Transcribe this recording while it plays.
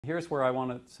Here's where I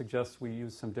want to suggest we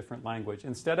use some different language.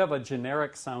 Instead of a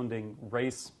generic sounding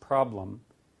race problem,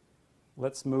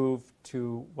 let's move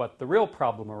to what the real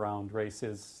problem around race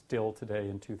is still today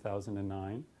in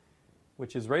 2009,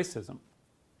 which is racism.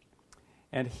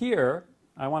 And here,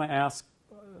 I want to ask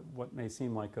what may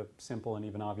seem like a simple and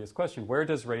even obvious question. Where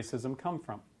does racism come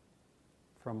from?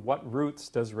 From what roots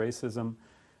does racism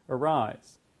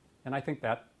arise? And I think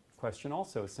that question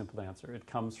also is a simple answer. It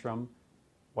comes from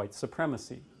white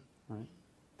supremacy, right?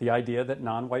 The idea that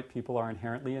non-white people are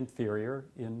inherently inferior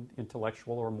in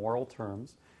intellectual or moral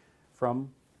terms from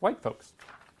white folks.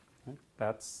 Right?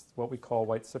 That's what we call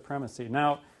white supremacy.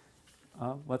 Now,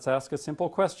 let's ask a simple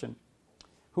question.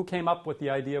 Who came up with the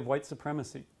idea of white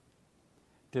supremacy?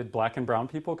 Did black and brown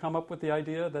people come up with the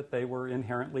idea that they were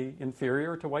inherently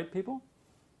inferior to white people?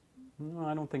 No,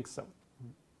 I don't think so.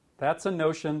 That's a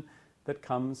notion that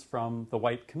comes from the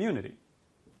white community.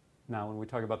 Now, when we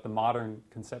talk about the modern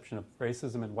conception of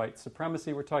racism and white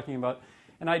supremacy, we're talking about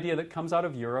an idea that comes out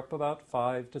of Europe about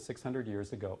 500 to 600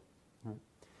 years ago. Right?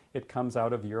 It comes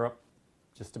out of Europe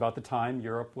just about the time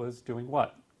Europe was doing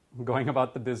what? Going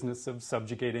about the business of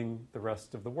subjugating the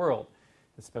rest of the world,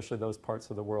 especially those parts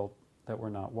of the world that were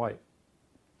not white.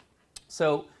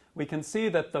 So we can see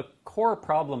that the core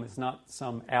problem is not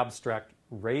some abstract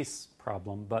race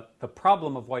problem, but the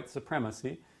problem of white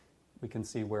supremacy. We can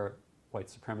see where white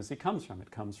supremacy comes from.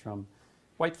 It comes from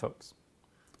white folks.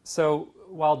 So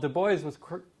while Du Bois was,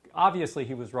 obviously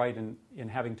he was right in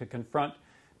having to confront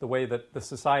the way that the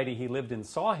society he lived in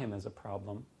saw him as a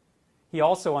problem, he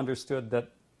also understood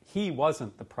that he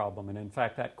wasn't the problem. And in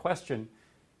fact, that question,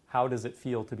 how does it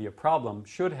feel to be a problem,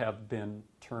 should have been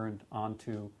turned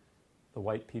onto the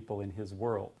white people in his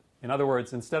world. In other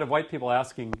words, instead of white people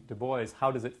asking Du Bois,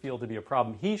 how does it feel to be a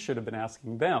problem, he should have been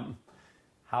asking them,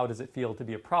 how does it feel to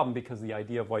be a problem, because the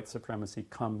idea of white supremacy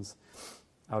comes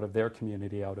out of their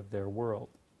community, out of their world.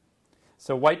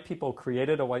 So white people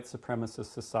created a white supremacist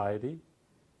society,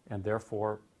 and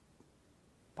therefore,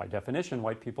 by definition,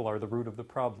 white people are the root of the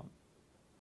problem.